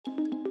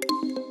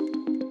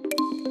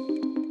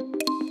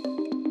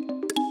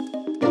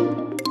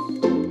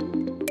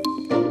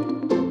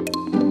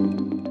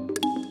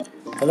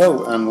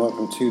Hello and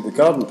welcome to the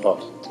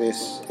GardenPod.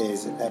 This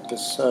is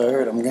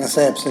episode, I'm going to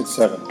say episode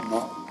 7. I'm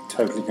not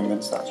totally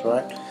convinced that's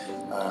right,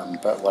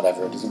 but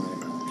whatever, it doesn't really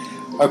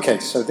matter. Okay,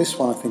 so this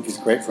one I think is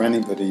great for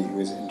anybody who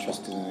is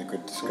interested in a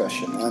good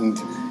discussion. And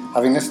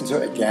having listened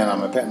to it again,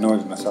 I'm a bit annoyed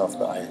with myself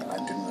that I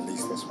didn't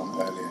release this one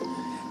earlier.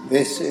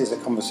 This is a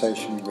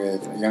conversation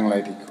with a young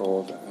lady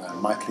called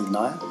Mythily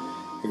Nair,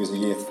 who is a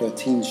year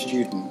 13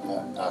 student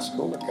at our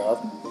school at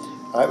Garden.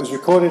 It was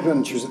recorded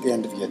when she was at the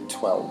end of year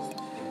 12.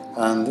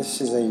 And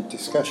this is a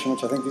discussion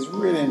which I think is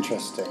really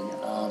interesting,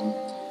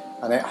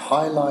 and it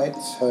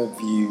highlights her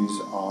views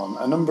on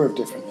a number of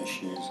different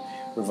issues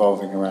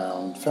revolving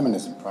around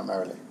feminism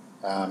primarily.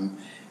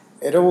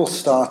 It all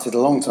started a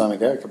long time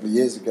ago, a couple of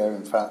years ago,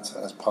 in fact,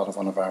 as part of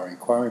one of our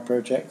inquiry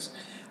projects,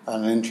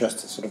 and an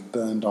interest has sort of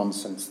burned on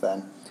since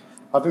then.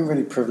 I've been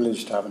really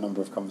privileged to have a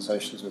number of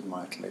conversations with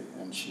Mythily,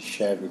 and she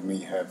shared with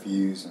me her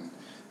views and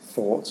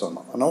thoughts on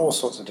all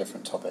sorts of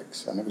different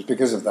topics, and it was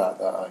because of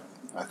that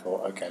I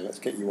thought, okay, let's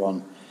get you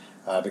on,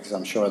 because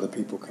I'm sure other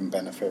people can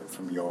benefit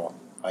from your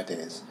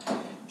ideas.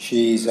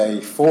 She's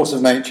a force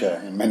of nature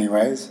in many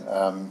ways,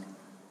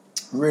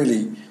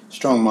 really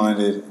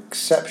strong-minded,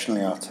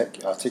 exceptionally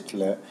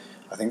articulate,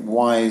 I think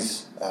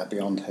wise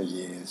beyond her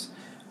years,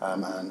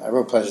 and a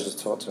real pleasure to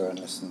talk to her and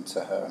listen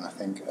to her, and I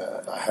think,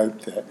 I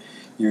hope that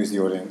you as the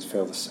audience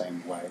feel the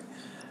same way.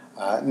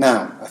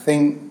 Now, I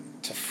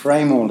think to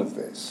frame all of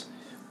this,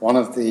 one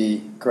of the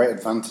great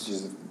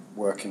advantages of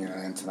working in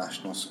an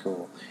international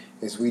school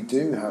is we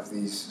do have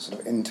these sort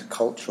of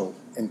intercultural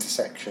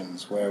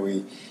intersections where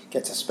we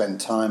get to spend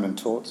time and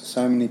talk to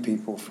so many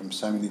people from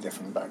so many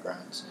different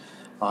backgrounds.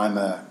 I'm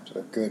a sort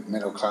of good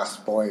middle-class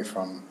boy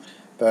from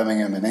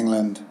Birmingham in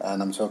England,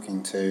 and I'm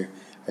talking to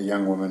a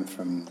young woman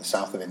from the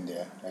south of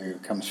India who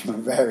comes from a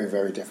very,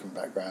 very different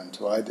background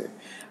to I do.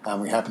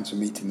 And we happen to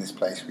meet in this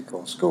place we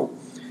call school.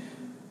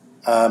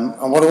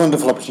 And what a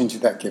wonderful opportunity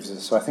that gives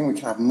us. So I think we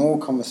can have more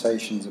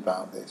conversations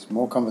about this,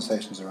 more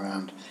conversations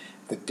around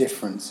the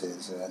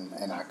differences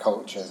in our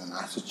cultures and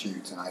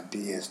attitudes and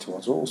ideas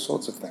towards all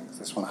sorts of things.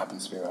 This one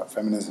happens to be about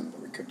feminism,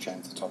 but we could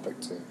change the topic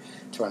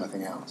to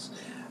anything else.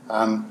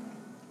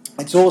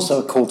 It's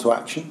also a call to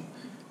action.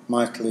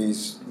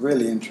 Mythily's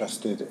really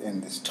interested in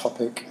this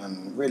topic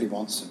and really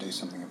wants to do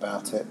something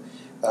about it.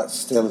 That's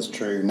still as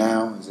true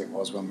now as it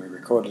was when we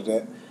recorded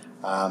it.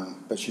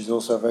 But she's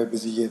also a very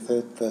busy year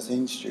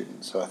 13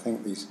 student, so I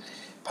think these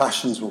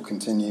passions will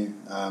continue,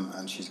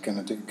 and she's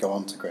going to go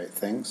on to great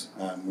things.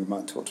 We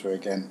might talk to her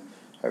again,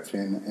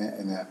 hopefully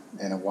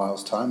in a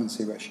while's time, and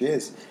see where she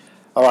is.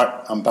 All right,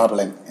 I'm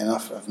babbling.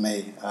 Enough of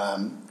me.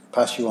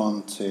 Pass you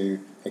on to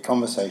a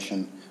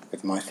conversation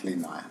with Mythily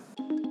Nair.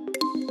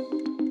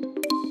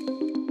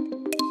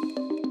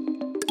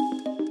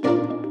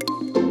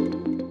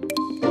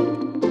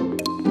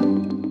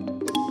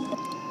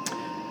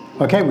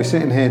 Okay, we're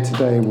sitting here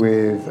today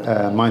with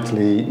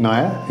Mythily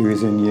Nair, who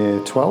is in year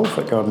 12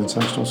 at Garden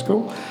International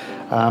School,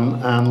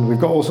 and we've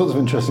got all sorts of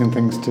interesting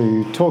things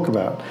to talk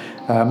about.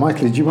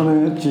 Mythily, do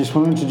you just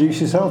want to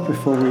introduce yourself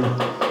before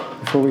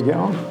we get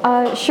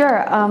on?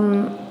 Sure.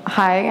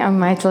 Hi, I'm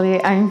Mythily.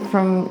 I'm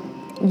from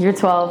year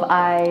 12.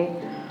 I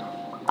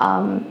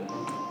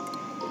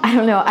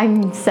don't know.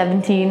 I'm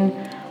 17.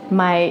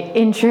 My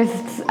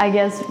interests, I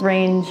guess,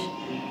 range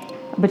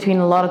between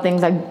a lot of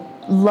things. I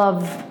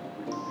love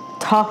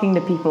talking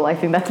to people. I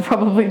think that's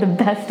probably the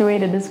best way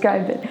to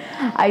describe it.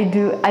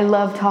 I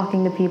love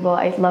talking to people.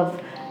 I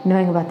love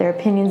knowing about their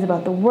opinions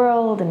about the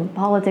world and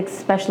politics,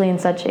 especially in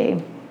such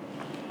a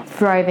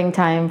thriving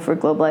time for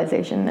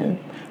globalization.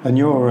 And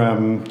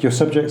your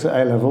subjects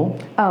at A-level?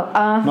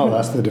 Not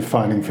that's the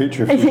defining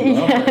feature of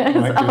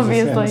yes,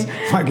 obviously.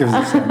 Might give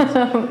us a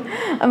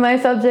sense. My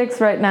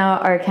subjects right now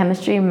are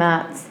chemistry,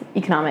 maths,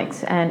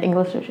 economics, and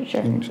English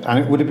literature.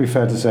 And would it be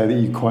fair to say that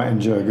you quite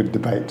enjoy a good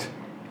debate?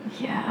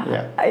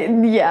 Yeah.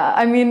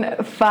 I mean,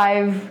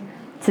 5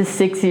 to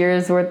 6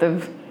 years worth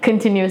of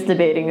continuous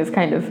debating has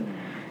kind of,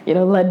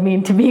 led me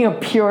into being a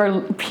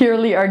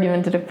purely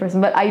argumentative person.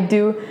 But I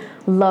do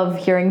love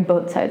hearing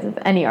both sides of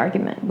any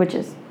argument, which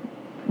is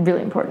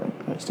really important.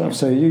 Great stuff.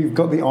 So you've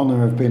got the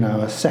honour of being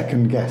our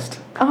second guest.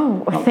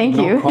 Oh, thank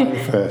you. Not quite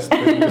the first.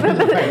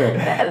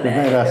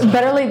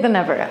 Better late than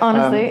never,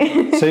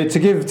 honestly. So to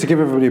give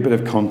everybody a bit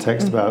of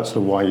context about sort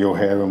of why you're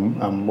here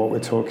and what we're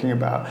talking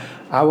about,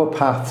 our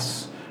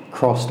paths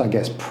crossed, I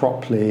guess,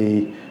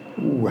 properly,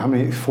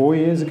 4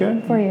 years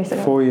ago? 4 years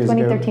ago. 4 years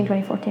 2013, ago.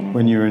 2014.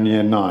 When you were in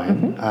year 9.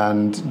 Mm-hmm.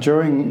 And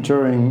during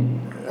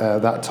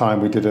that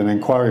time we did an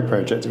inquiry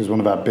project. It was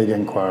one of our big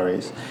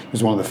inquiries. It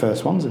was one of the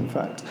first ones, in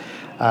fact.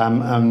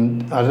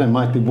 And I don't know,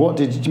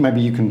 Mythily,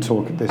 maybe you can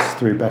talk this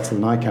through better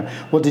than I can.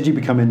 What did you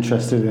become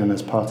interested in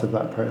as part of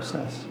that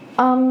process?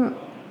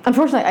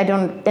 Unfortunately, I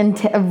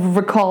don't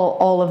recall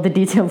all of the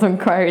details of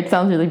inquiry. It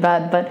sounds really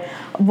bad, but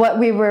what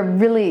we were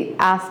really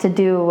asked to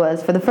do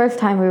was, for the first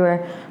time, we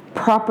were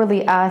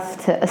properly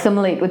asked to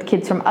assimilate with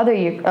kids from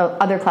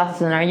other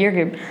classes in our year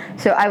group.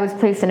 So I was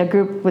placed in a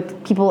group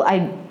with people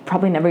I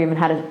probably never even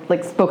had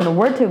spoken a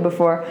word to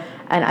before,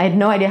 and I had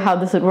no idea how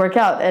this would work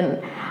out. And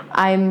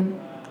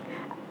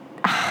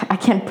I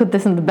can't put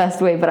this in the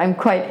best way, but I'm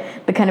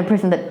quite the kind of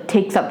person that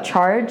takes up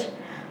charge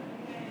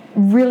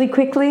really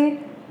quickly,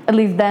 at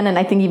least then, and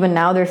I think even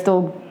now there's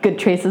still good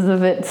traces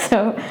of it.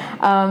 So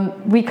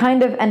we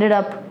kind of ended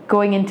up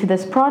going into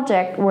this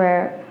project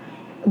where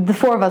the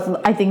four of us,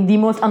 I think the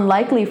most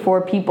unlikely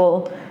four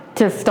people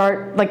to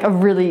start like a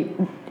really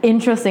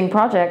interesting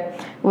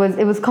project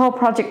was called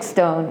Project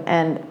Stone,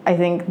 and I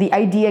think the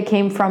idea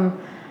came from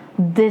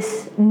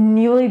this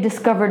newly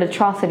discovered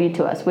atrocity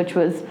to us, which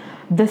was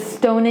the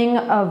stoning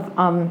of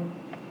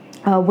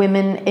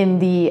women in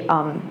the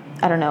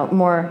I don't know,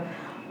 more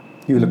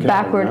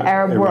backward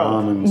Arab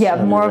world.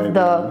 Yeah, more of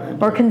the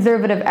more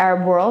conservative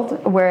Arab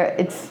world where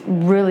it's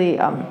really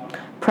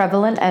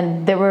prevalent,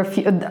 and there were a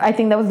few, I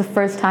think that was the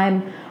first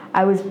time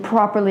I was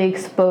properly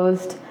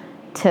exposed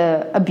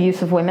to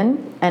abuse of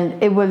women,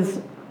 and it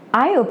was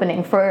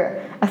eye-opening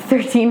for a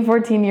 13,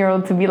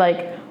 14-year-old to be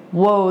like,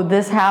 whoa,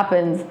 this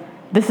happens,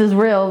 this is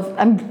real.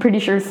 I'm pretty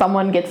sure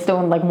someone gets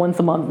stoned like once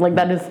a month. Like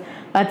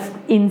that's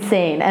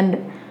insane.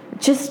 And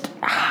just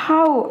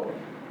how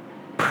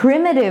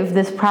primitive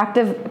this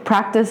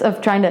practice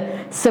of trying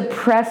to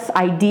suppress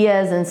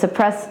ideas and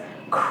suppress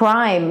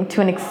crime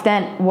to an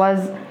extent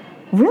was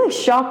really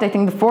shocked, I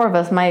think, the four of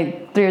us, my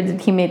three other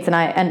teammates and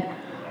I, and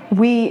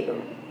we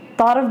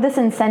thought of this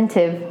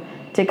incentive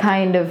to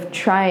kind of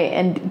try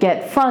and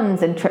get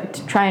funds and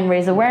try and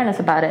raise awareness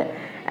about it.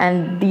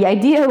 And the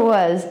idea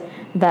was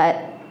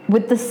that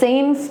with the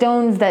same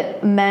stones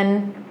that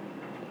men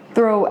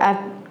throw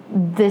at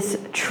this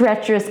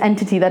treacherous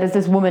entity that is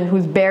this woman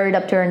who's buried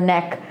up to her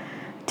neck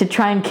to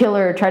try and kill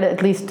her, try to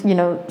at least,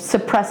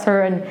 suppress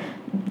her and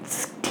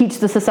teach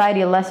the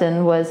society a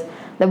lesson, was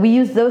that we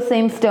used those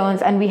same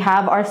stones, and we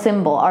have our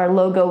symbol. Our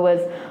logo was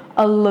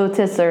a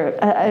lotus, or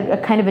a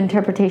kind of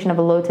interpretation of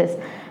a lotus,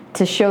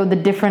 to show the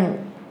different,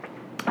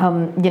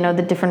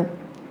 the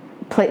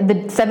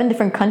 7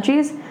 different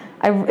countries.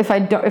 If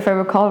I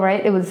recall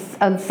right, it was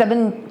a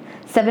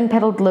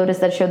seven-petaled lotus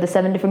that showed the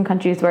 7 different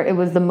countries where it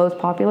was the most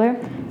popular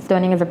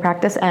stoning as a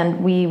practice,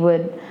 and we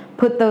would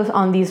put those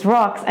on these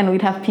rocks, and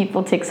we'd have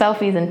people take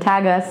selfies and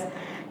tag us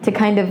to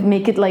kind of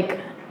make it like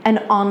an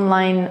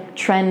online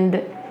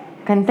trend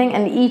kind of thing.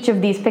 And each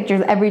of these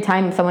pictures, every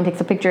time someone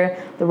takes a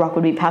picture, the rock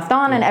would be passed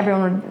on, and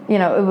everyone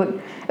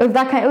would, it was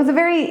that kind. It was a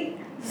very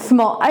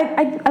small.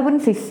 I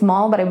wouldn't say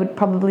small, but I would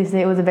probably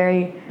say it was a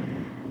very,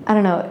 I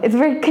don't know, it's a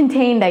very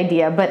contained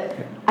idea, but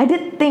I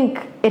did think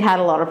it had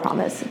a lot of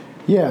promise.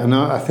 Yeah, and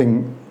I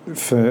think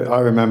I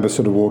remember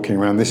sort of walking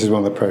around. This is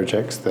one of the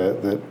projects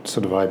that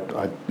sort of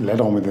I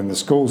led on within the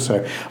school.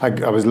 So I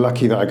was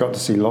lucky that I got to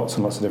see lots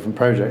and lots of different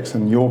projects.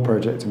 And your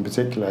project in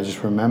particular, I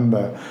just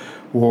remember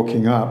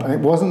walking up, and it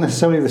wasn't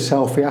necessarily the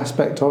selfie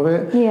aspect of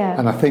it. Yeah.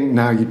 And I think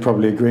now you'd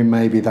probably agree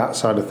maybe that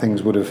side of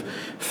things would have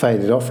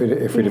faded off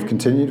if we'd have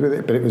continued with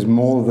it. But it was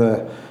more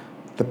the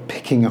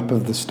picking up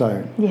of the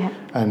stone. Yeah.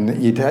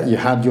 And you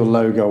had your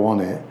logo on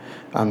it.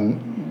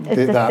 And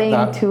it's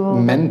that tool.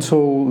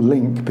 Mental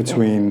link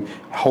between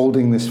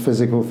holding this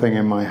physical thing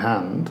in my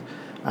hand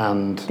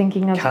and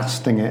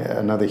casting it at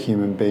another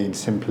human being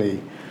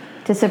simply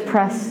to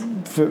suppress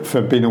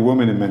for being a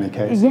woman in many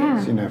cases.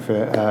 Yeah.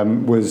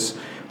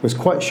 Was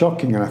quite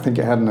shocking, and I think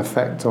it had an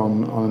effect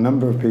on a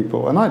number of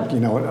people. And I,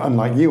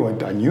 unlike you,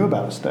 I knew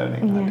about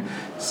stoning. Yeah.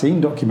 I'd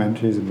seen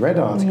documentaries and read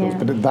articles,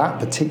 but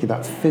that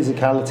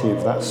physicality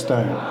of that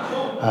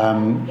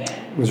stone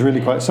was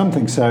really quite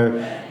something. So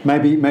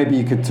maybe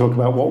you could talk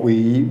about what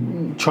we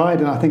tried,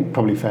 and I think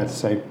probably fair to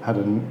say had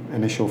an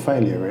initial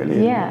failure,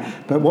 really. Yeah.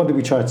 But what did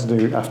we try to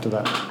do after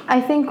that?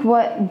 I think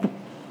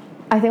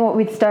what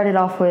we started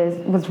off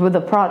with was with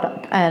a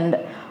product, and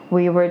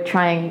we were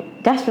trying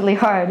desperately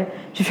hard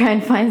to try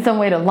and find some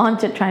way to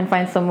launch it, try and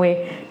find some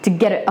way to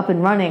get it up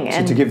and running.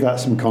 So to give that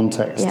some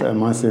context,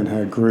 Mythily and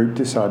her group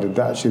decided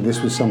that actually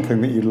this was something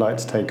that you'd like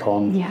to take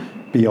on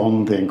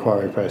beyond the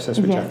inquiry process,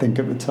 which I think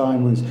at the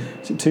time was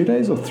it 2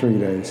 days or 3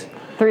 days?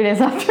 3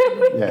 days after.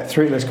 Yeah,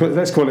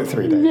 let's call it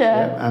 3 days.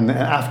 Yeah. And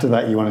after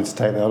that, you wanted to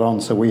take that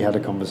on, so we had a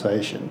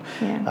conversation.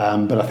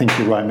 Yeah. But I think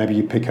you're right. Maybe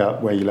you pick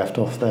up where you left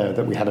off there.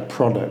 That we had a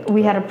product.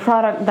 We had a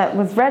product that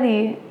was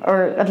ready,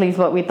 or at least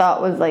what we thought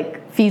was like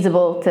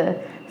feasible to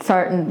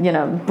start and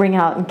bring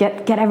out and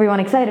get everyone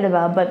excited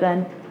about. But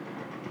then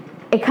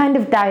it kind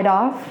of died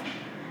off,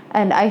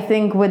 and I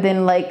think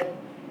within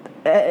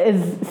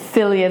as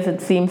silly as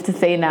it seems to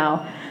say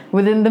now,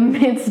 within the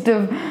midst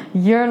of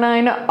year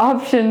 9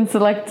 option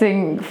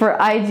selecting for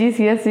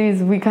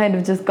IGCSEs, we kind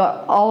of just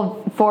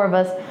all 4 of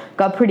us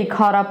got pretty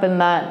caught up in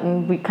that,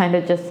 and we kind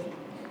of just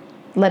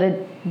let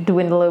it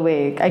dwindle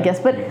away, I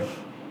guess. But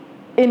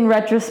in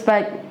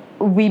retrospect,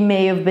 we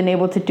may have been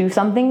able to do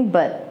something,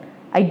 but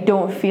I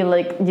don't feel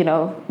like,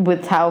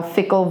 with how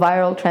fickle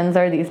viral trends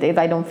are these days,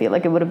 I don't feel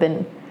like it would have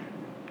been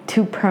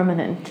too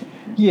permanent.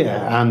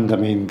 Yeah, and I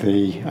mean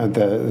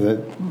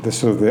the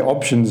sort of the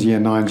options year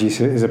 9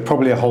 GC is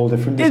probably a whole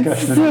different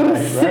discussion.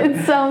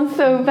 It sounds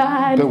so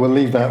bad. But we'll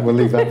leave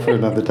that for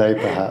another day,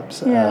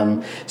 perhaps.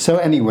 Yeah. So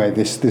anyway,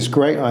 this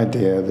great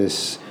idea,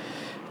 this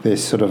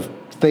sort of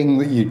thing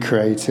that you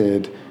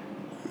created,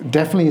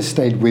 definitely has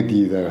stayed with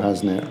you, though,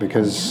 hasn't it?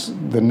 Because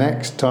the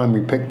next time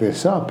we pick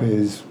this up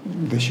is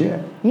this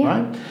year,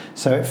 right?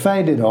 So it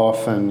faded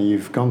off, and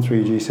you've gone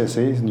through your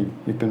GCSEs, and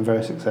you've been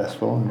very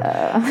successful. And,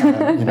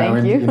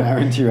 you're now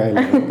into your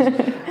A-levels.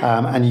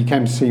 And you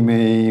came to see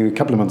me a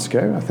couple of months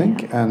ago, I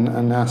think,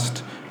 and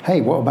asked,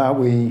 hey, what about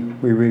we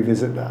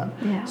revisit that?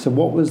 Yeah. So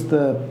what was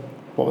the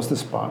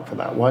spark for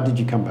that? Why did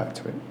you come back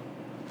to it?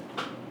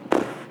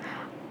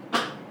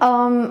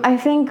 I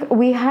think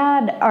we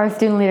had our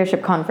student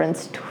leadership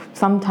conference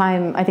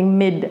sometime, I think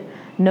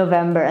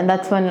mid-November, and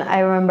that's when I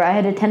remember I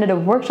had attended a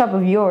workshop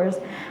of yours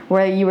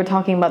where you were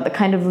talking about the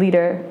kind of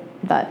leader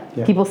that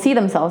people see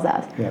themselves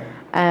as. Yeah.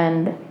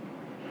 And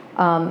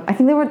I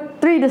think there were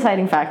 3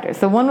 deciding factors.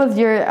 So one was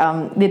your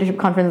leadership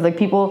conference, like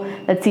people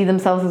that see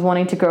themselves as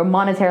wanting to grow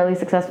monetarily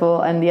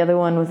successful, and the other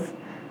one was,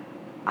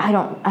 I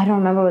don't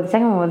remember what the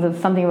second one was. It was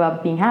something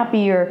about being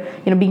happy or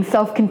being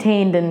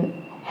self-contained and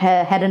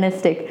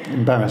hedonistic.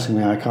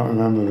 Embarrassingly, I can't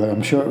remember, but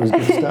I'm sure it was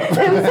good stuff.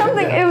 It was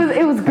something.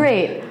 It was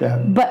great. Yeah.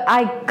 But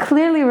I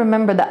clearly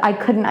remember that I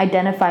couldn't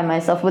identify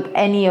myself with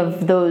any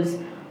of those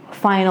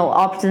final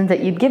options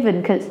that you'd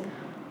given, because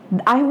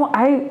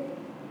I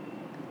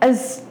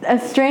as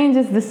strange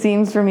as this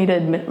seems for me to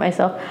admit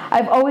myself,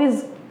 I've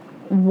always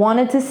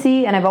wanted to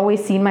see, and I've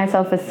always seen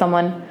myself as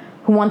someone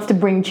who wants to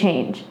bring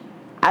change.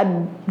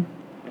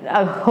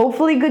 A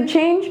hopefully good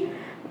change.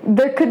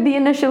 There could be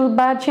initial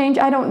bad change,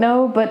 I don't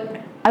know, but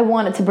I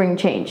wanted to bring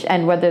change,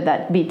 and whether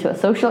that be to a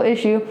social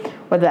issue,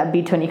 whether that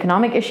be to an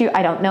economic issue,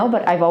 I don't know,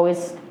 but I've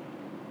always,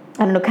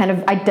 kind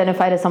of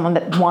identified as someone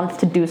that wants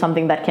to do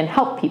something that can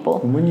help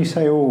people. And when you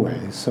say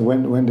always, so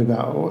when did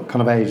that, what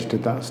kind of age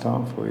did that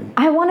start for you?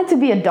 I wanted to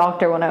be a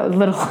doctor when I was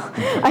little.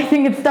 I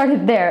think it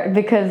started there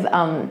because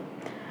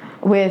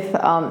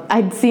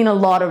I'd seen a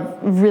lot of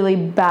really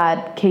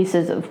bad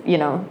cases of,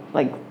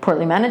 like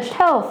poorly managed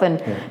health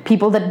and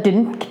people that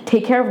didn't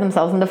take care of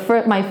themselves. And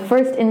my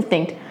first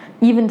instinct,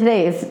 even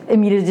today, is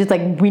immediately just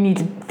like, we need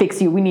to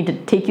fix you. We need to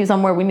take you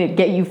somewhere. We need to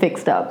get you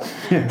fixed up.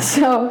 Yeah.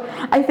 So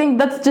I think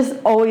that's just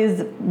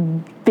always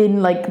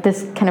been like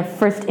this kind of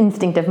first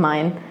instinct of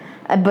mine.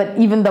 But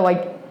even though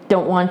I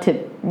don't want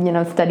to,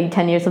 study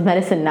 10 years of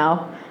medicine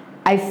now,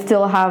 I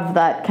still have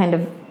that kind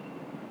of,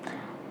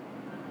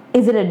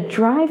 is it a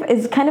drive?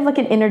 It's kind of like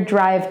an inner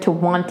drive to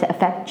want to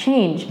affect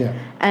change. Yeah.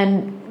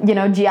 And,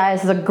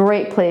 GIS is a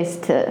great place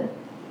to,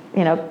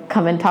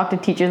 come and talk to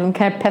teachers and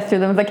kind of pester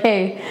them. It's like,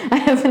 hey, I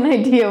have an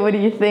idea. What do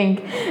you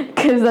think?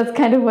 Because that's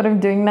kind of what I'm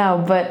doing now.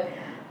 But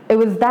it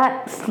was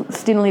that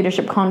student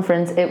leadership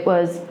conference. It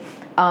was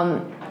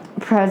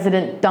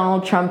President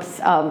Donald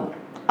Trump's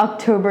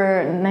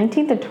October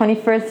 19th or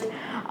 21st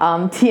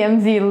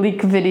TMZ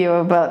leak video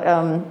about...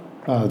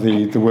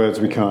 the words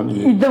we can't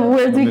use. The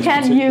words we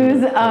can't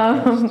use.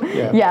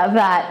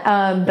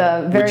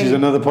 Which is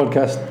another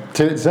podcast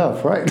to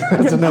itself, right?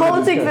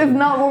 Politics is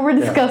not what we're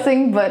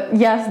discussing, but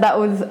yes, that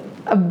was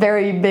a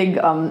very big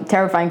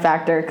terrifying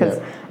factor,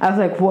 because I was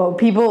like, whoa,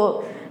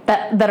 people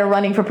that are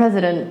running for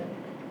president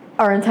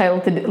are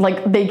entitled to,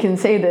 like, they can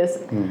say this,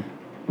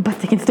 but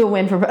they can still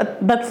win for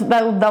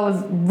that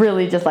was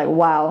really just like,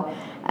 wow.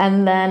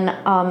 And then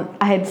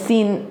I had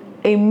seen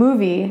a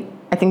movie,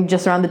 I think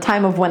just around the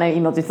time of when I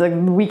emailed you, so like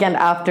the weekend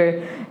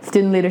after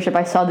student leadership,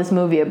 I saw this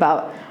movie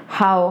about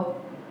how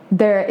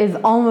there is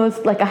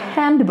almost like a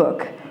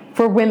handbook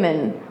for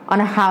women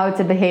on how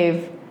to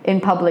behave in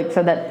public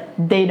so that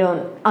they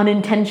don't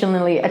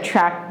unintentionally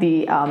attract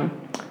the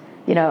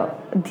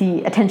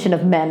attention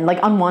of men, like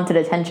unwanted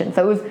attention.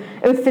 So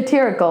it was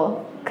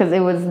satirical, because it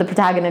was the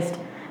protagonist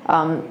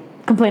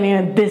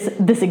complaining that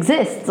this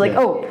exists. Like,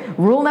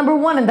 rule number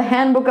 1 in the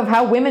handbook of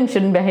how women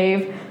shouldn't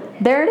behave,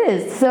 there it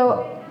is.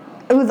 So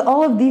it was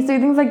all of these 3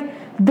 things, like,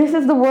 this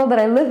is the world that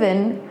I live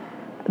in,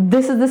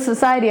 this is the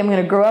society I'm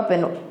going to grow up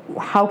in,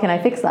 how can I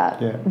fix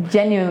that? Yeah.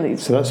 Genuinely.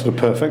 So that's sort of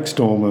perfect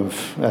storm of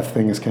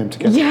things came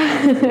together.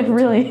 Yeah,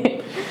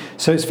 really.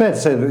 So it's fair to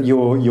say that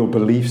your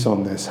beliefs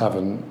on this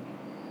haven't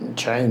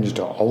changed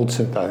or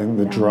altered. I think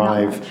the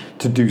drive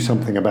to do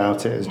something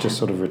about it has just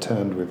sort of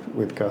returned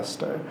with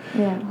gusto.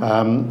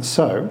 Yeah.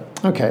 So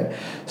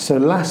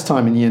last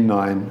time in year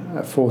 9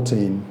 at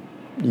 14,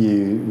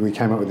 we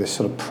came up with this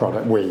sort of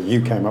product.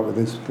 You came up with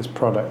this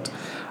product,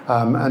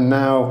 and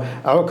now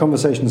our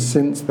conversations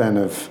since then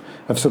have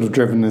sort of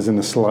driven us in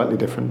a slightly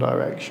different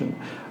direction.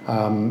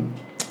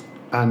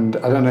 And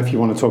I don't know if you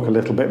want to talk a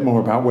little bit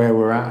more about where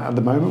we're at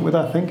the moment with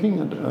our thinking.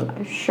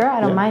 Sure, I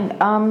don't mind.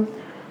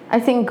 I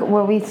think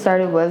where we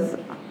started was,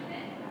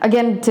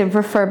 again, to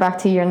refer back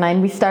to year 9,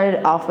 we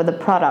started off with a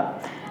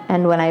product,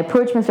 and when I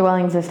approached Mr.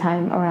 Wellings this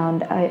time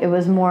around, it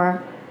was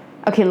more,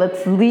 okay,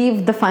 let's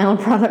leave the final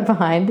product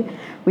behind.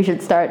 We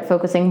should start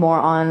focusing more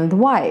on the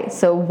why.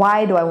 So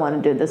why do I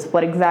want to do this?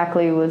 What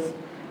exactly was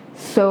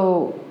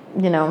so,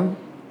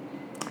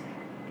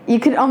 you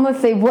could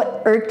almost say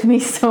what irked me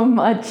so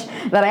much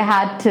that I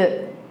had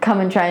to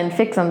come and try and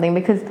fix something,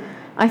 because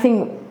I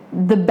think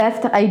the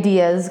best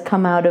ideas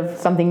come out of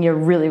something you're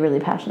really,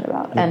 really passionate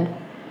about. Yeah. And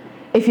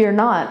if you're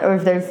not, or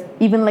if there's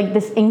even like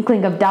this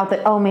inkling of doubt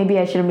that, oh, maybe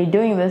I shouldn't be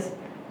doing this,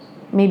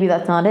 maybe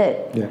that's not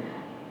it. Yeah.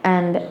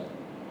 And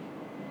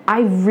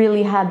I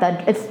really had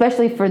that,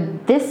 especially for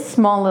this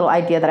small little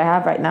idea that I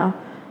have right now.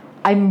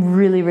 I'm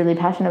really, really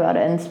passionate about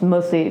it, and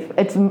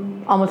it's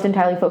almost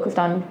entirely focused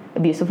on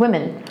abuse of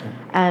women.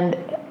 And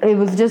it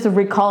was just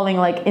recalling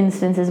like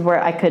instances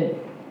where I could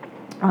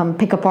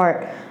pick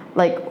apart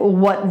like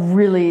what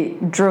really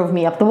drove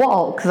me up the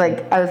wall, because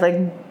like I was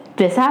like,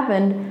 this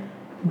happened,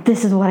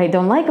 this is what I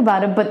don't like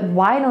about it, but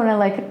why don't I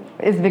like it?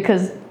 Is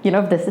because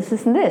of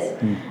this and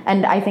this.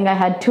 And I think I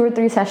had 2 or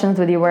 3 sessions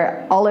with you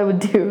where all I would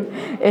do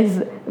is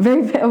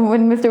when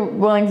Mr.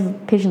 Welling's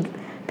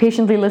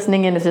patiently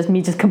listening in, it's just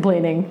me just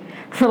complaining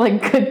for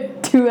like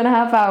good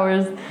 2.5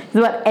 hours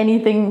about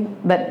anything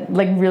that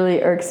like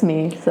really irks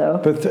me. So,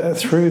 but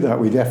through that,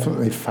 we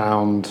definitely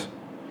found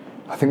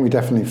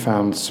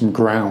some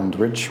ground,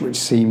 which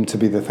seemed to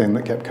be the thing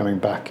that kept coming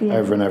back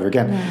over and over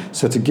again. Yeah.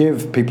 So to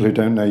give people who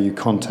don't know you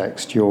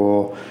context,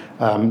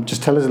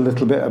 just tell us a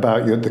little bit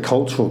about the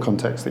cultural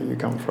context that you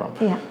come from.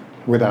 Yeah.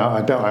 Without,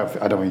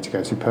 I don't want you to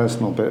go too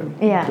personal, but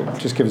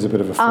just give us a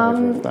bit of a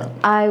flavour of that.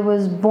 I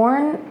was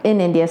born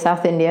in India,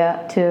 South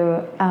India,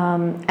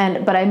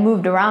 but I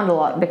moved around a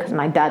lot because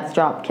my dad's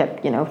job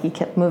kept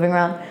moving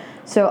around.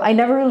 So I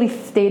never really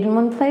stayed in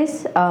one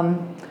place.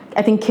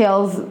 I think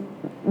Kale's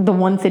the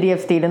one city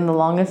I've stayed in the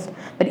longest,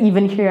 but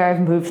even here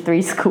I've moved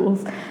 3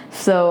 schools.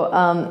 So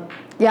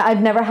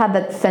I've never had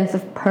that sense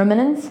of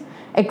permanence,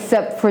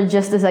 except for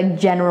just this like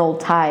general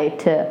tie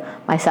to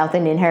my South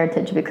Indian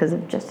heritage because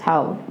of just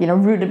how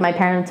rooted my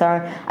parents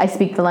are. I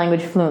speak the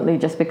language fluently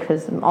just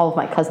because all of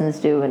my cousins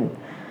do, and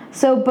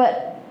so.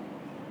 But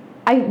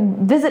I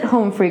visit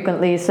home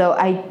frequently, so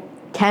I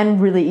can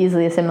really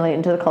easily assimilate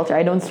into the culture.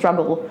 I don't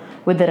struggle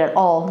with it at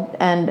all,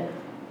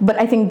 but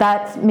I think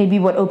that's maybe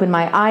what opened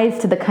my eyes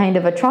to the kind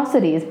of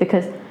atrocities,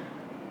 because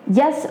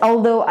yes,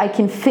 although I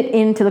can fit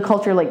into the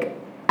culture, like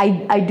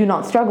I do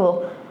not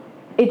struggle.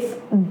 It's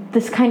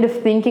this kind of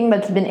thinking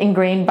that's been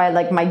ingrained by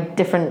like my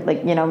different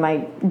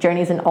my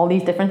journeys in all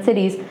these different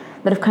cities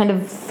that have kind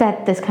of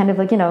set this kind of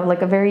like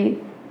like a very,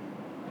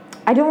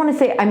 I don't want to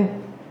say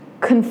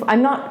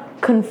I'm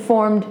not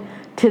conformed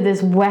to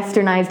this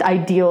westernized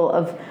ideal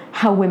of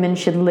how women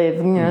should live,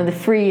 the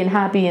free and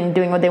happy and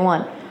doing what they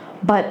want,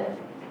 but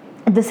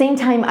at the same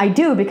time I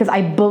do, because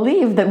I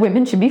believe that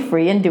women should be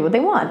free and do what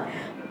they want,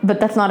 but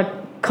that's not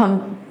a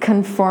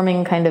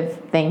conforming kind of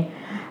thing.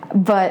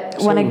 But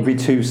so it would be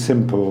too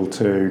simple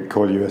to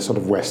call you a sort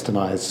of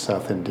westernized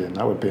South Indian.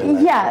 That would be a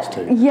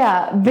too.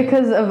 Yeah,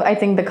 because of I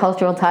think the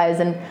cultural ties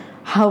and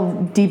how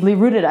deeply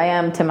rooted I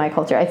am to my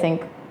culture. I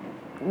think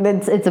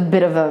it's a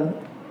bit of a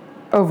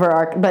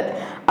overarch. But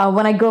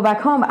when I go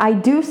back home, I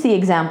do see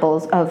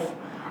examples of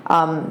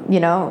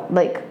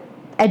like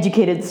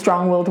educated,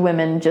 strong-willed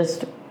women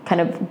just kind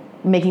of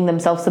making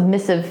themselves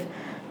submissive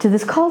to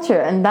this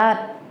culture, and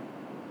that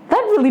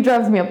really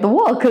drives me up the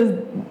wall, because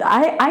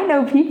I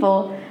know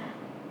people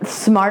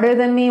smarter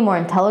than me, more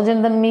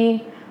intelligent than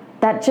me,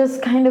 that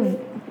just kind of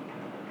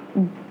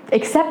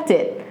accept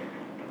it.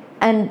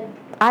 And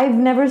I've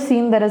never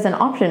seen that as an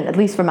option, at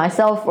least for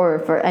myself or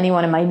for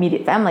anyone in my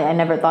immediate family. I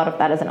never thought of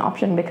that as an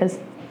option, because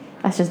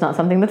that's just not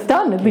something that's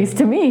done, at least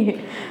to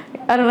me.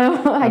 I don't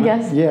know, I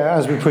guess. Yeah,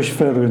 as we push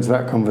further into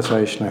that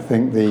conversation, I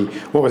think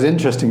what was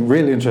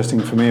really interesting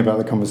for me about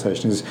the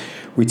conversation is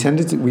we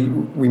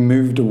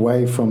moved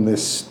away from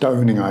this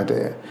stoning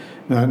idea,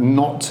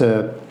 not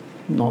to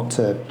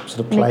sort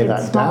of play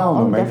that down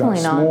or make that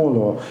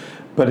small,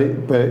 but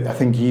I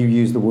think you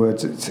use the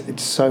words,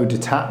 it's so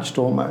detached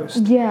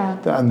almost. Yeah.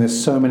 And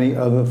there's so many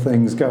other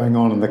things going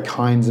on, and the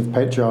kinds of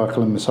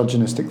patriarchal and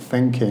misogynistic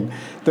thinking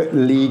that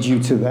lead you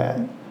to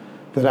there,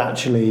 that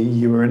actually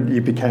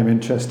you became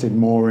interested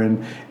more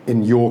in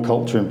your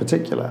culture in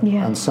particular,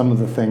 and some of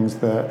the things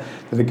that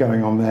are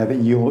going on there that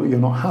you're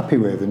not happy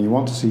with, and you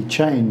want to see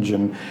change,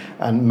 and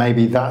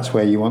maybe that's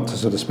where you want to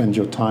sort of spend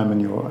your time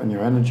and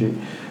your energy.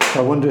 So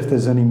I wonder if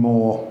there's any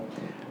more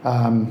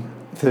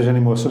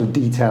sort of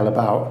detail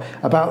about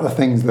the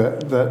things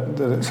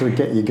that sort of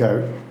get you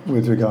go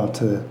with regard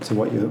to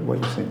what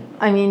you're seeing.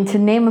 I mean, to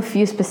name a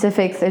few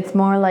specifics, it's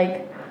more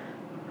like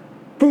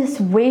this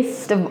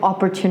waste of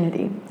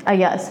opportunity, I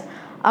guess.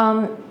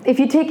 If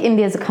you take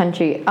India as a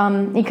country,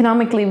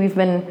 economically we've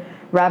been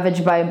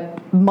ravaged by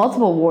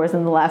multiple wars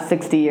in the last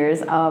 60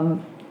 years.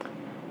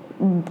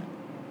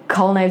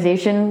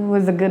 Colonization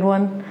was a good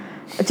one.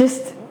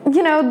 Just,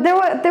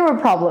 there were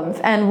problems,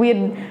 and we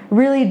had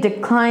really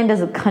declined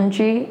as a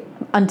country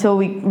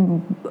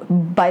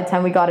by the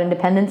time we got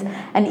independence.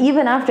 And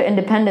even after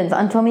independence,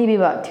 until maybe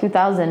about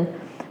 2000,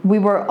 we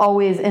were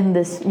always in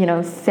this,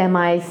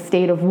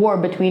 semi-state of war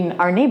between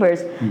our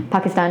neighbors,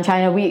 Pakistan,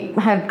 China. We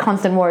had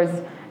constant wars,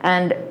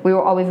 and we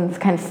were always in this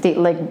kind of state,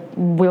 like,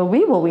 will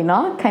we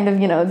not? Kind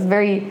of, it's a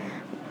very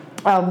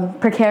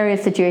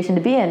precarious situation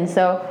to be in.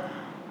 So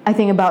I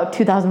think about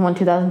 2001,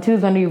 2002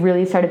 is when we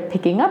really started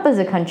picking up as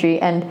a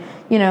country, and,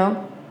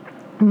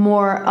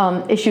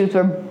 more issues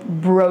were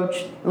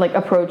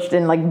approached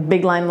in, like,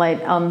 big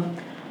limelight.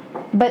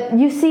 But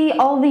you see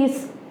all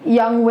these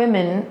young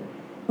women,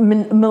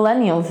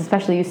 millennials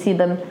especially, you see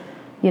them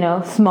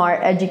smart,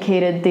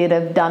 educated, they'd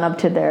have done up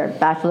to their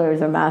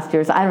bachelor's or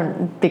master's.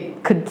 They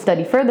could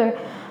study further.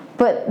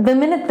 But the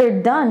minute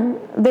they're done,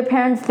 their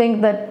parents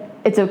think that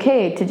it's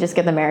okay to just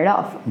get them married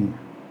off.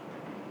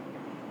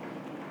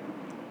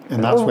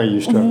 And that's where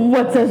you struggle.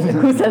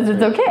 Who says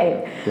it's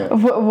okay? Yeah.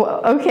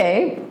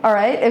 Okay, all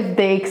right. If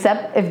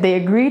they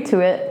agree to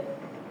it,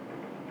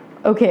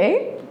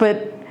 okay.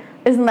 But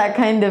isn't that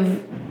kind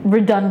of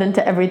redundant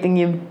to everything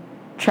you've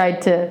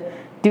tried to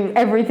do,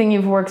 everything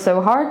you've worked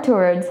so hard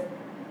towards?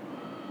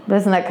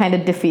 Doesn't that kind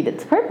of defeat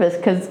its purpose?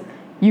 Because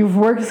you've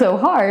worked so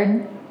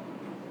hard,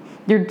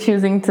 you're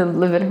choosing to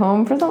live at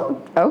home for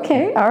them?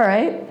 Okay, all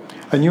right.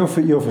 And your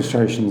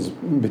frustrations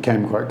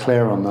became quite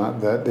clear on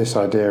that this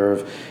idea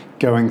of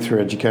going through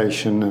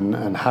education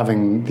and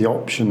having the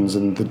options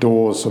and the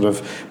doors, sort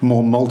of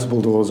more multiple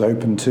doors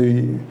open to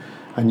you,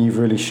 and you've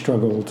really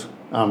struggled.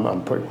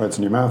 I'm putting words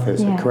in your mouth here,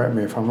 so correct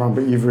me if I'm wrong,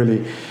 but you've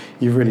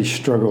really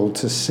struggled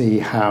to see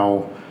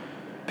how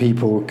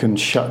people can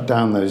shut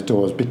down those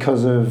doors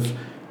because of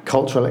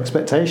cultural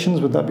expectations.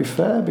 Would that be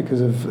fair?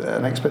 Because of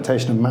an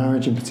expectation of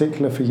marriage in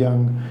particular for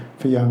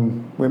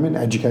young women,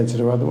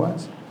 educated or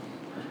otherwise?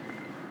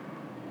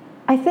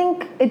 I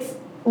think it's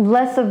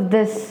less of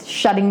this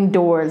shutting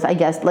doors, I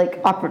guess,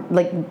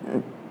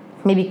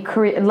 maybe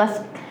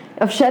less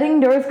of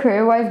shutting doors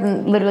career-wise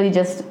than literally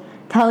just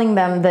telling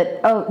them that,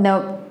 oh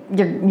no,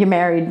 you're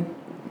married,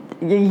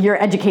 your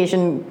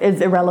education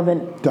is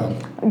irrelevant. Done.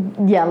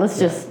 Yeah, let's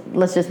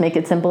just make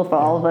it simple for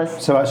all of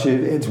us. So actually,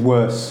 it's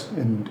worse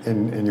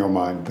in your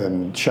mind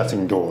than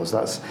shutting doors.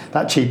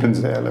 That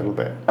cheapens it a little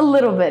bit. A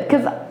little bit,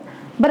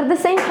 but at the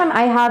same time,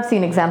 I have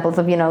seen examples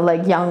of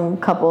young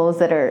couples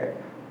that are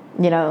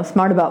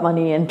smart about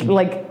money, and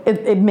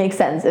it makes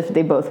sense if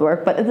they both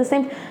work. But at the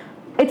same,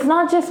 it's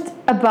not just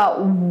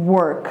about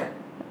work,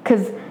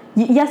 because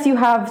yes, you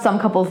have some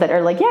couples that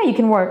are like, yeah, you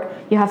can work.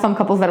 You have some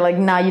couples that are like,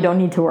 nah, you don't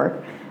need to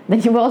work.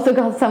 Then you've also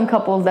got some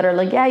couples that are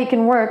like, yeah, you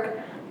can work,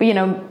 but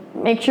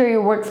make sure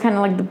your work's kind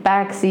of like the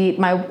back seat.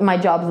 My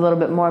job's a little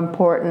bit more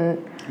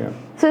important. Yeah.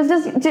 So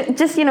it's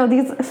just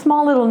these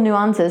small little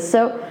nuances.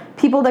 So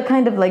people that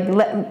kind of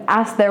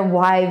ask their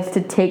wives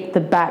to take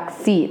the back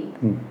seat.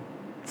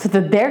 So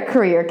that their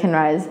career can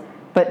rise,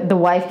 but the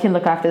wife can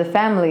look after the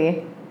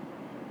family.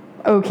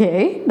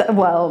 Okay,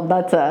 well,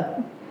 that's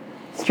a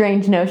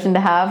strange notion to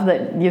have,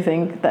 that you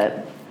think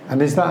that...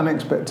 And is that an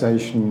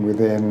expectation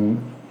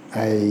within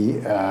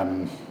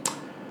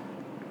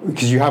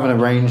because you have an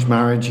arranged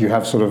marriage, you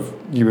have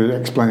you were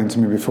explaining to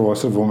me before,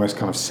 sort of almost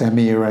kind of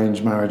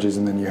semi-arranged marriages,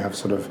 and then you have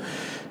sort of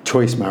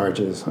choice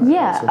marriages.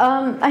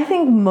 Yeah, I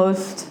think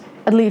most,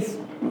 at least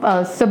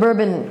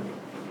suburban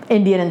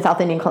Indian and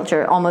South Indian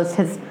culture almost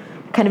has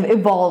kind of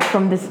evolved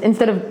from this,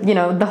 instead of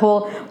the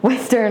whole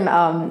Western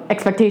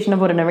expectation of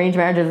what an arranged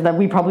marriage is, that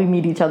we probably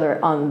meet each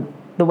other on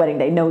the wedding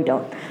day. No, we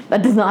don't.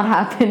 That does not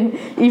happen,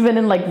 even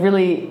in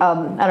really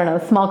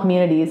small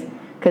communities,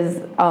 because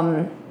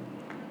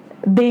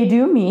they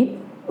do meet.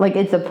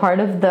 It's a part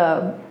of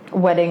the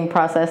wedding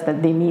process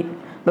that they meet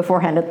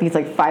beforehand, at least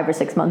 5 or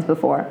 6 months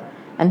before,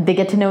 and they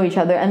get to know each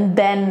other, and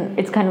then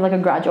it's kind of like a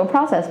gradual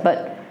process.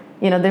 But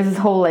there's this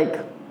whole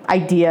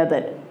idea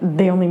that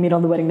they only meet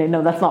on the wedding day.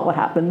 No, that's not what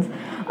happens.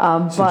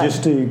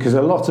 Because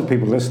a lot of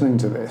people listening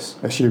to this,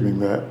 assuming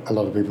that a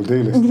lot of people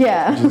do listen to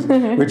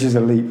this, which is a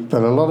leap,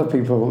 but a lot of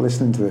people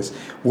listening to this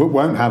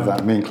won't have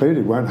that, me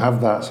included, won't have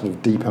that sort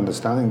of deep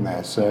understanding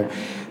there. So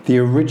the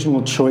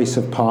original choice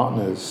of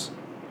partners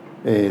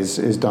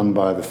is done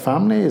by the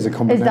family, is a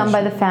combination? It's done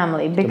by the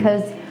family,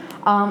 because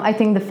I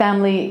think the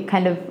family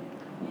kind of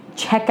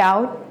check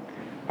out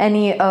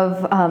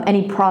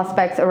any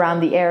prospects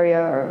around the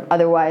area or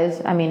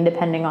otherwise. I mean,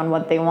 depending on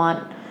what they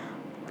want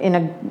in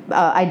a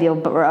ideal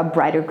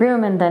bride or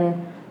groom, and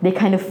then they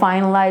kind of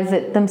finalize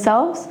it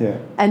themselves. Yeah.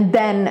 And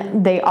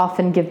then they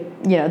often give,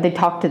 they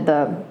talk to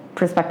the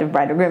prospective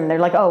bride or groom, and they're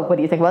like, oh, what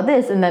do you think about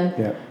this? And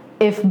then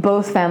if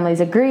both families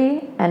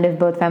agree, and if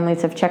both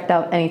families have checked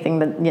out anything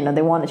that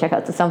they want to check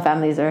out, so some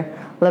families are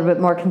a little bit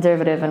more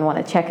conservative and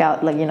want to check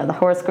out the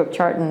horoscope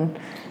chart and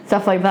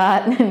stuff like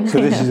that.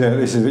 So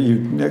this is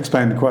you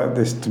explained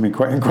this to me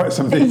in quite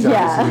some detail.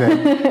 Yeah.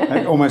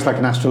 This is almost like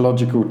an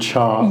astrological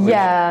chart.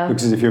 Which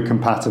looks as if you're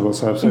compatible.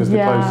 So I suppose the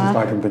closest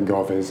I can think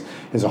of is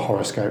a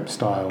horoscope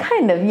style.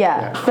 Kind of,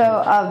 yeah.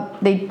 So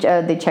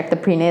they check the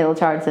prenatal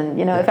charts, and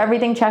if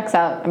everything checks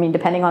out, I mean,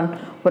 depending on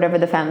whatever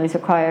the families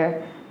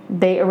require,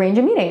 they arrange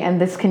a meeting,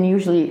 and this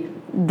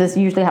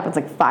usually happens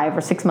 5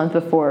 or 6 months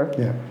before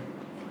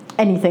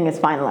anything is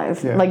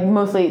finalized. Yeah.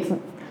 Mostly it's,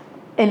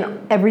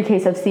 in every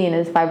case I've seen,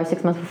 is 5 or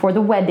 6 months before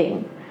the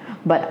wedding.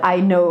 But I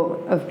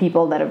know of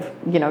people that have,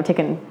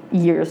 taken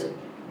years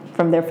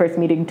from their first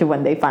meeting to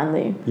when they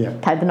finally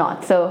tied the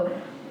knot. So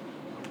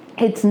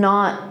it's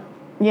not,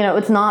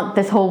 it's not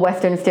this whole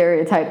Western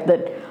stereotype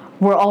that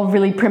we're all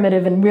really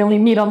primitive and we only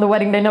meet on the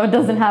wedding day. No, it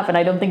doesn't happen.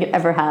 I don't think it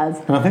ever has.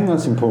 And I think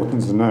that's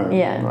important to know,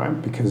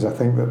 right? Because I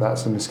think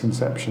that's a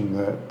misconception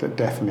that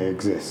definitely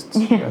exists,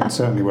 and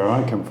certainly where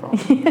I come from.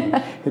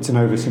 It's an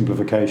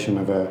oversimplification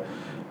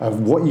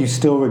of what you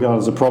still regard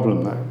as a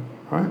problem, though,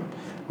 right?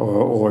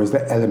 or is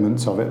there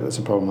elements of it that's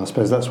a problem? I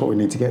suppose that's what we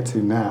need to get to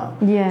now.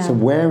 Yeah. So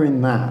where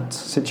in that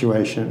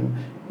situation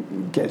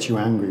gets you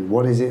angry?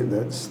 What is it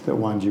that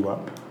winds you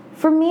up?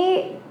 For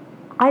me,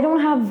 I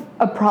don't have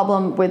a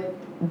problem with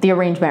the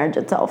arranged marriage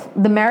itself.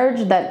 The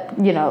marriage that,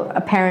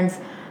 a parent's,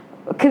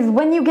 because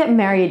when you get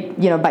married,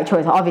 by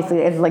choice,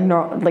 obviously, as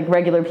like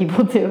regular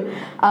people do,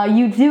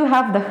 you do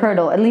have the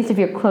hurdle, at least if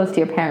you're close to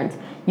your parents,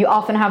 you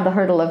often have the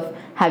hurdle of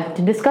having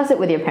to discuss it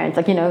with your parents.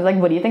 Like,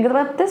 what do you think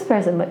about this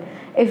person? But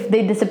if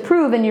they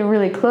disapprove and you're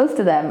really close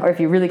to them, or if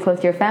you're really close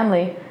to your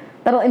family,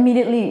 that'll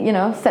immediately,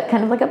 set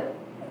kind of like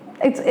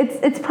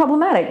it's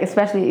problematic,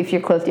 especially if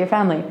you're close to your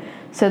family.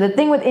 So the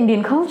thing with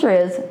Indian culture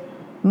is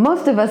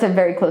most of us are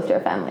very close to our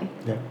family.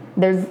 Yeah.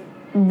 There's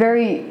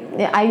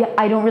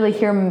I don't really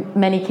hear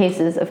many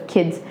cases of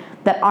kids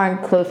that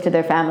aren't close to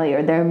their family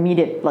or their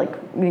immediate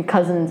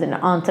cousins and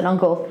aunts and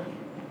uncles.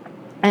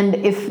 And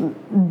if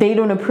they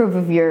don't approve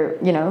of your,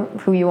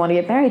 who you want to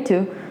get married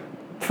to,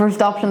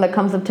 first option that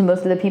comes up to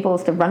most of the people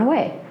is to run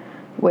away,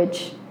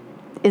 which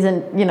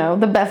isn't,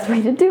 the best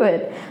way to do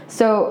it.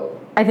 So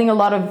I think a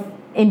lot of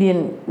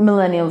Indian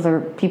millennials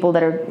or people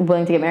that are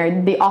willing to get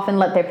married, they often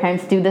let their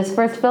parents do this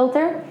first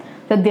filter,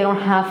 that they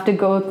don't have to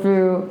go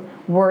through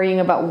worrying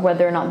about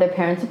whether or not their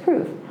parents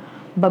approve.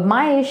 But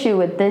my issue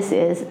with this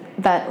is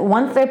that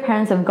once their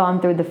parents have gone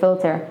through the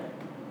filter,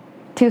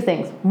 two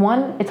things.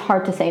 One, it's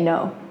hard to say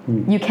no.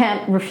 You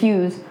can't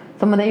refuse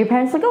someone that your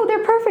parents like, oh,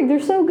 they're perfect,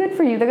 they're so good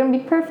for you, they're going to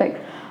be perfect.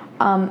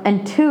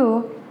 And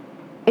two,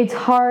 it's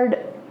hard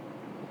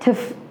to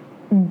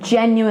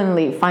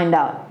genuinely find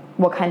out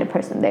what kind of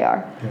person they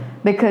are. Yeah.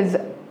 Because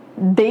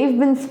they've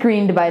been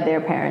screened by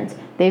their parents,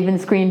 they've been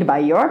screened by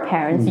your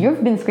parents,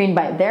 you've been screened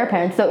by their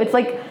parents. So it's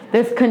like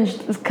this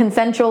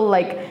consensual,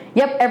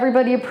 yep,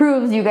 everybody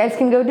approves, you guys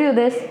can go do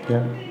this.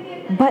 Yeah.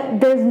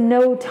 But there's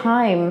no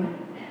time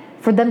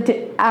for them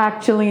to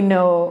actually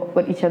know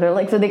what each other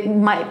like. So they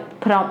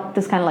might put out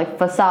this kind of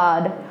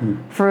facade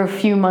for a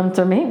few months,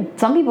 or maybe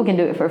some people can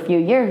do it for a few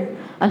years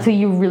until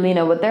you really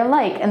know what they're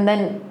like. And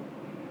then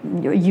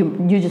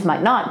you just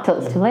might not till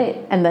it's too late.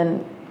 And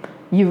then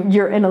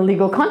you're in a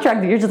legal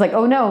contract that you're just like,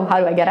 oh no, how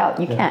do I get out?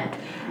 You can't.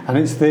 And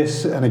it's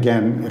this, and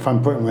again, if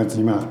I'm putting words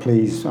in your mouth,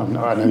 please, I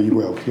know you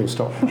will, you'll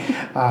stop.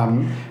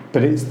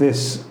 But it's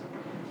this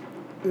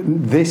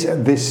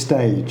at this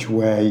stage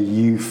where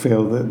you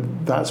feel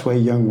that that's where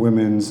young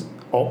women's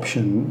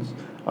options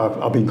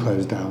are being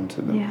closed down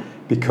to them,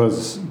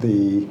 because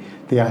the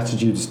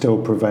attitude still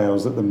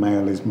prevails that the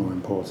male is more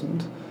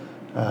important,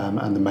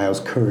 and the male's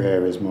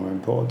career is more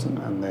important,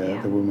 and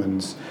the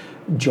woman's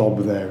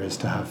job there is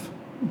to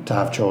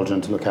have children,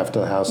 to look after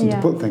the house, and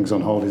to put things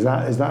on hold. Is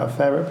that a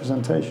fair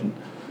representation?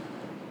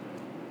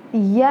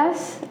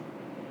 Yes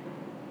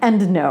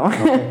and no.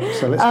 Okay,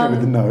 so let's go with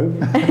the no.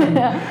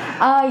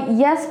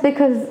 Yes,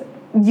 because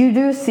you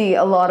do see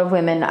a lot of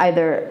women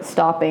either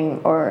stopping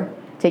or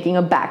taking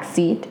a back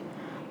seat.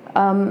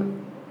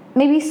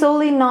 Maybe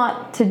solely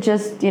not to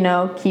just,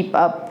 keep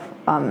up,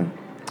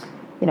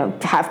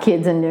 to have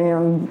kids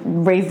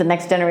and, raise the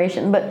next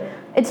generation, but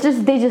it's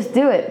just, they just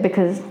do it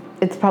because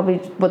it's probably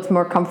what's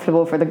more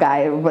comfortable for the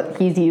guy, or what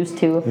he's used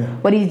to,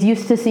 what he's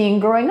used to seeing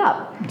growing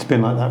up. It's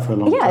been like that for a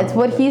long time. Yeah, it's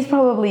what he's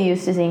probably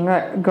used to seeing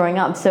growing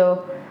up.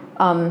 So,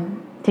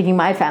 taking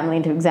my family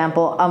into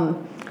example,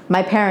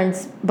 my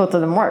parents, both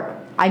of them work.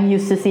 I'm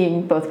used to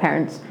seeing both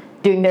parents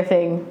doing their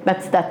thing.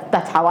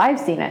 That's how I've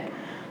seen it.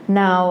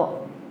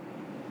 Now,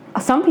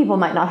 some people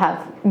might not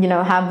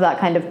have that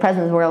kind of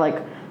presence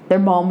where their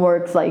mom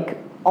works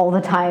all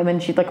the time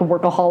and she's a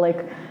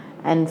workaholic.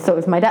 And so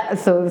is my dad.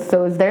 So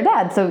is their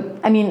dad. So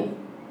I mean,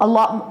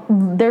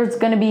 there's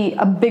going to be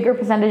a bigger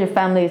percentage of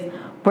families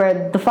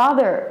where the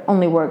father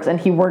only works and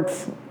he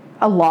works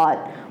a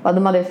lot while the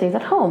mother stays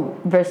at home,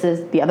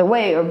 versus the other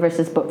way, or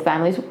versus both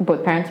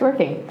parents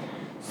working.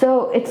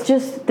 So it's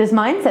just this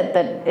mindset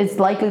that it's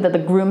likely that the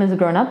groom has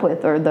grown up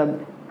with, or the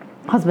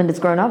husband has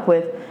grown up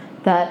with,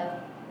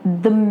 that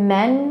the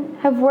men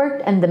have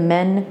worked and the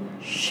men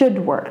should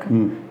work.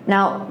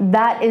 Now,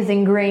 that is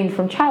ingrained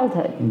from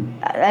childhood,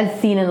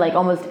 as seen in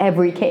almost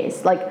every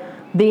case.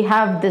 They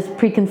have this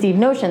preconceived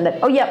notion that,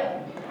 oh,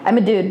 yep, I'm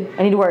a dude,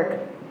 I need to work.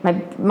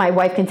 My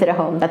wife can sit at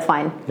home, that's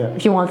fine. Yeah.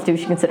 If she wants to,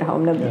 she can sit at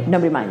home,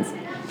 nobody minds.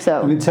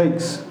 So. And it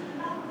takes,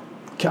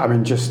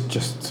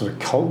 just sort of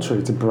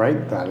culturally to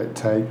break that, it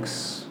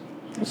takes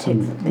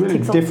some really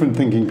different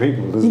thinking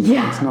people, doesn't it?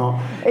 Yeah. It's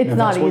not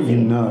that's easy. What you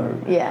know.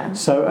 Yeah.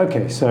 So,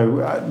 okay,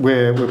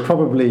 we're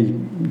probably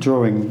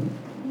drawing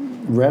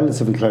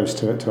relatively close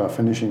to our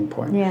finishing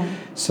point. Yeah.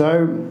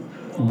 So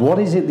what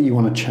is it that you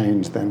want to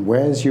change then?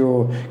 Where's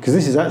your... Because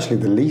this is actually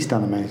the least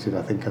animated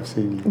I think I've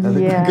seen you.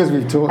 Because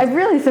we've talked... I've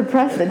really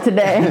suppressed it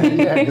today.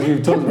 Yeah, because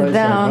we've talked about it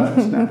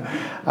so much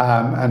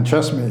now. And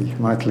trust me,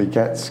 Mythily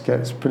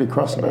gets pretty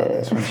cross about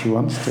this when she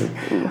wants to.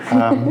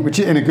 Which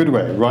in a good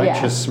way.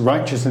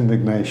 Righteous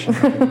indignation.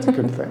 It's a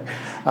good thing.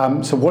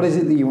 So what is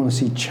it that you want to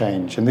see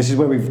change? And this is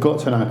where we've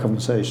got to in our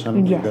conversation,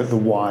 haven't we? The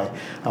why,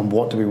 and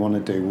what do we want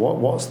to do? What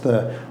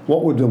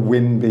would the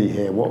win be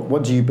here?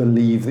 What do you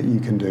believe that you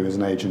can do as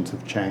an agent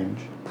of change?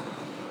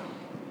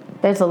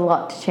 there's a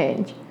lot to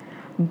change.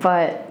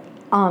 But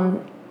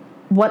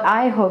what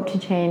I hope to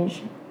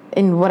change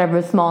in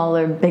whatever small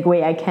or big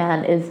way I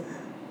can is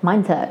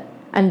mindset.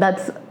 And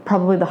that's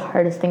probably the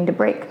hardest thing to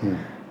break.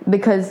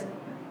 Because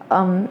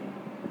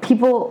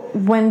people,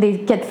 when they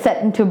get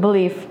set into a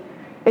belief,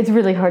 it's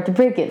really hard to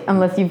break it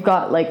unless you've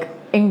got like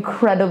an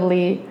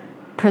incredibly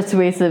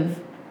persuasive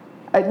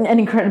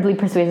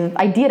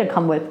idea to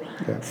come with.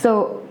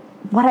 So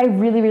what I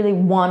really, really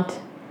want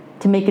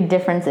to make a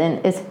difference in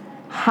is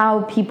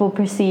how people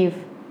perceive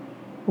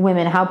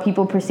women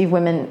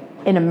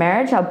in a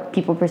marriage, how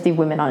people perceive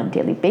women on a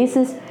daily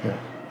basis,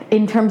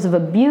 in terms of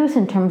abuse,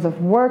 in terms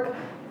of work.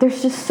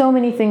 There's just so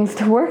many things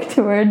to work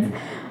towards.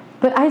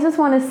 But I just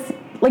want to,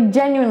 like,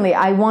 genuinely,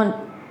 I want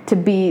to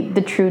be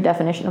the true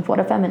definition of what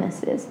a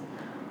feminist is.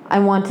 I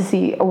want to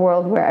see a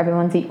world where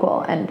everyone's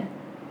equal and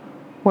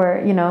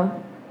where, you know,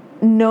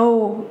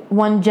 no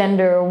one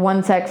gender or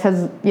one sex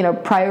has, you know,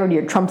 priority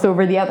or trumps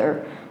over the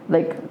other.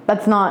 Like,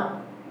 that's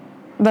not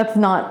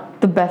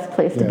the best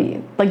place to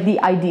be. Like, the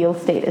ideal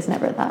state is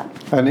never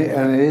that. And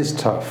it is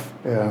tough.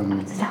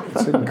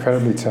 It's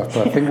incredibly tough.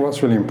 But I think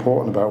what's really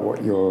important about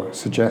what you're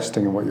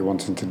suggesting and what you're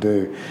wanting to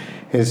do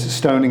is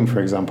stoning, for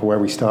example, where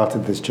we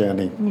started this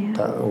journey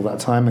all that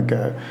time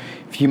ago.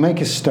 If you make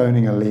a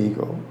stoning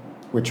illegal,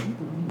 which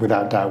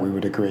without doubt we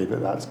would agree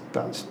that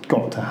that's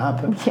got to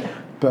happen.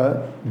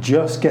 But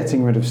just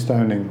getting rid of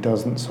stoning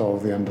doesn't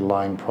solve the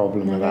underlying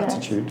problem of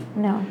attitude.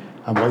 No.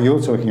 And what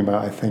you're talking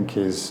about, I think,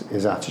 is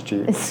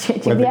attitude,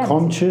 It's whether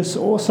conscious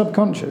or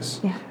subconscious.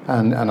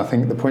 And I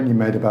think the point you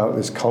made about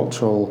this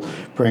cultural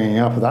bringing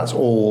up, that's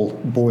all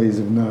boys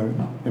have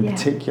known in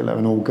particular,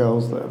 and all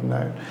girls that have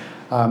known.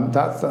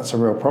 That's a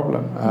real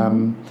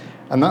problem.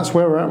 And that's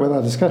where we're at with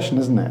our discussion,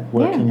 isn't it?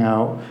 Working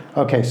out,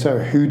 okay, so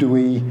who do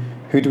we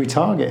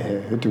target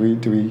here? Do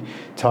we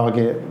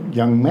target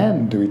young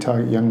men? Do we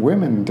target young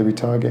women? Do we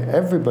target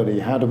everybody?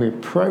 How do we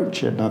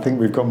approach it? And I think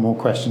we've got more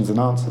questions than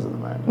answers at the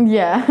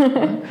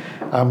moment.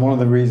 And one of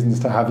the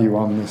reasons to have you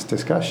on this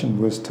discussion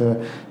was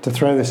to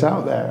throw this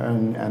out there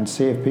and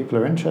see if people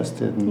are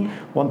interested and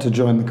want to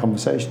join the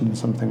conversation in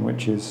something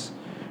which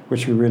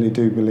we really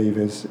do believe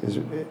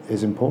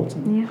is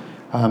important.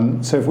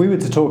 So if we were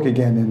to talk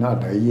again in, I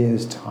don't know, a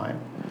year's time,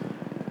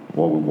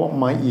 what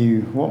might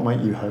you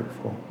hope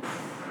for?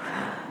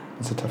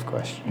 It's a tough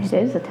question. It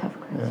is a tough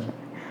question.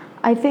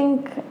 I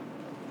think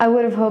I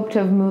would have hoped to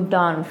have moved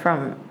on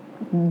from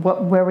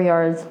where we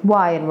are as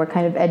why, and we're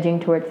kind of edging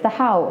towards the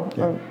how,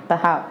 or the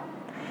how.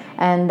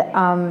 And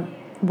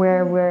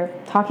where we're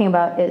talking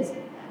about is, you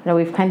know,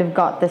 we've kind of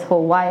got this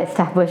whole why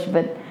established,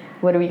 but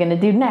what are we going to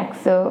do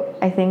next? So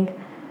I think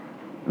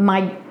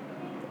my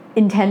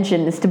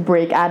intention is to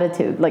break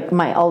attitude. Like,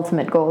 my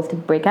ultimate goal is to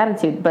break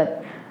attitude.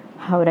 But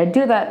how would I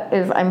do that?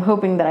 Is I'm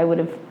hoping that I would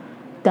have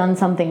done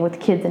something with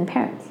kids and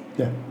parents.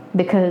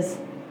 Because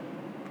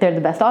they're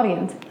the best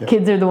audience.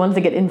 Kids are the ones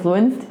that get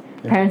influenced.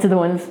 Parents are the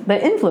ones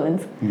that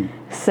influence.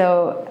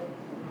 So,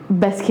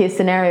 best case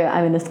scenario,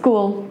 I'm in a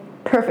school,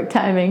 perfect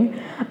timing.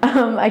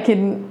 I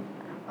can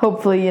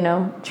hopefully, you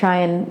know, try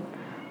and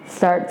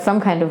start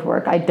some kind of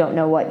work. I don't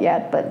know what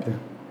yet, but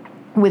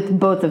with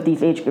both of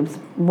these age groups,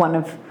 one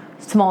of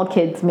small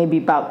kids, maybe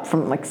about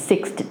from like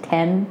 6 to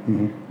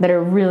 10, that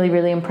are really,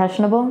 really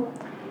impressionable.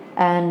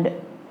 And,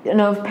 you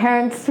know,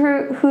 parents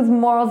whose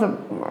morals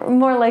are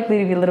more likely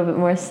to be a little bit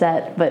more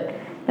set, but,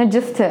 you know,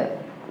 just to,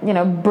 you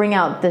know, bring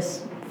out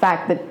this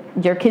fact that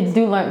your kids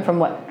do learn from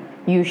what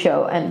you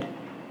show, and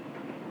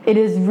it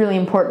is really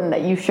important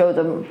that you show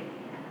them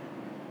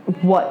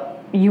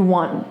what you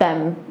want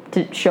them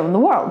to show in the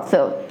world.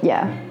 So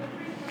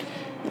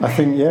I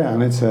think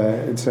and it's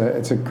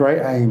a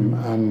great aim,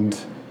 and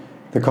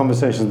the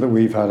conversations that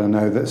we've had, I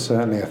know that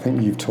certainly I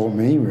think you've taught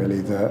me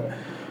really that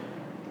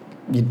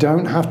you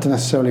don't have to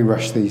necessarily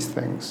rush these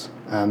things,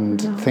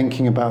 and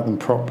thinking about them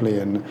properly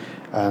and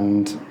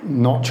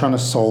not trying to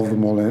solve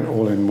them all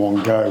in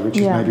one go, which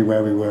is maybe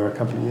where we were a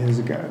couple of years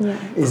ago,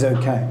 is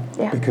okay,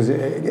 because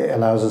it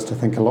allows us to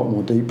think a lot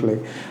more deeply,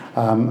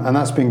 and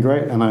that's been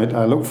great, and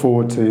I look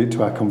forward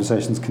to our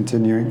conversations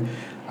continuing,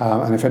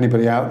 and if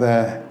anybody out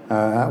there,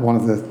 one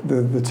of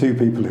the two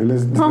people who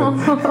listen to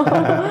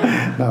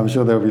this, no, I'm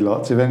sure there'll be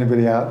lots. If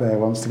anybody out there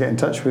wants to get in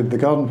touch with the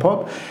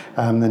GardenPod,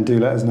 then do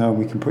let us know, and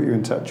we can put you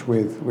in touch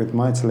with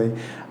Mythily.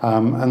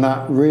 And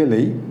that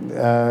really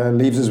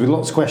leaves us with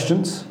lots of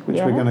questions, which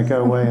we're going to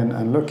go away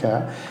and look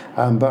at.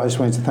 But I just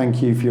wanted to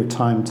thank you for your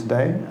time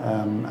today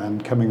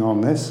and coming on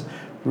this.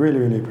 Really,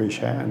 really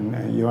appreciate it.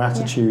 And your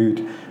attitude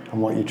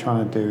and what you're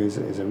trying to do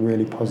is a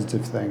really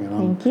positive thing.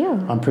 And thank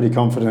you. I'm pretty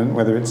confident,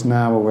 whether it's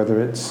now or whether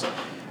it's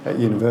at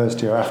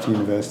university or after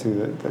university,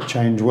 that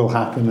change will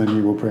happen and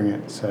you will bring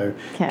it. So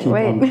keep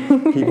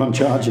on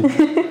charging.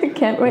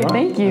 Can't wait.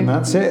 Thank you. And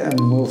that's it. And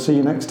we'll see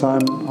you next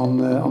time on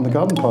the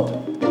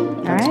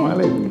GardenPod. Thanks,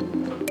 Mythily.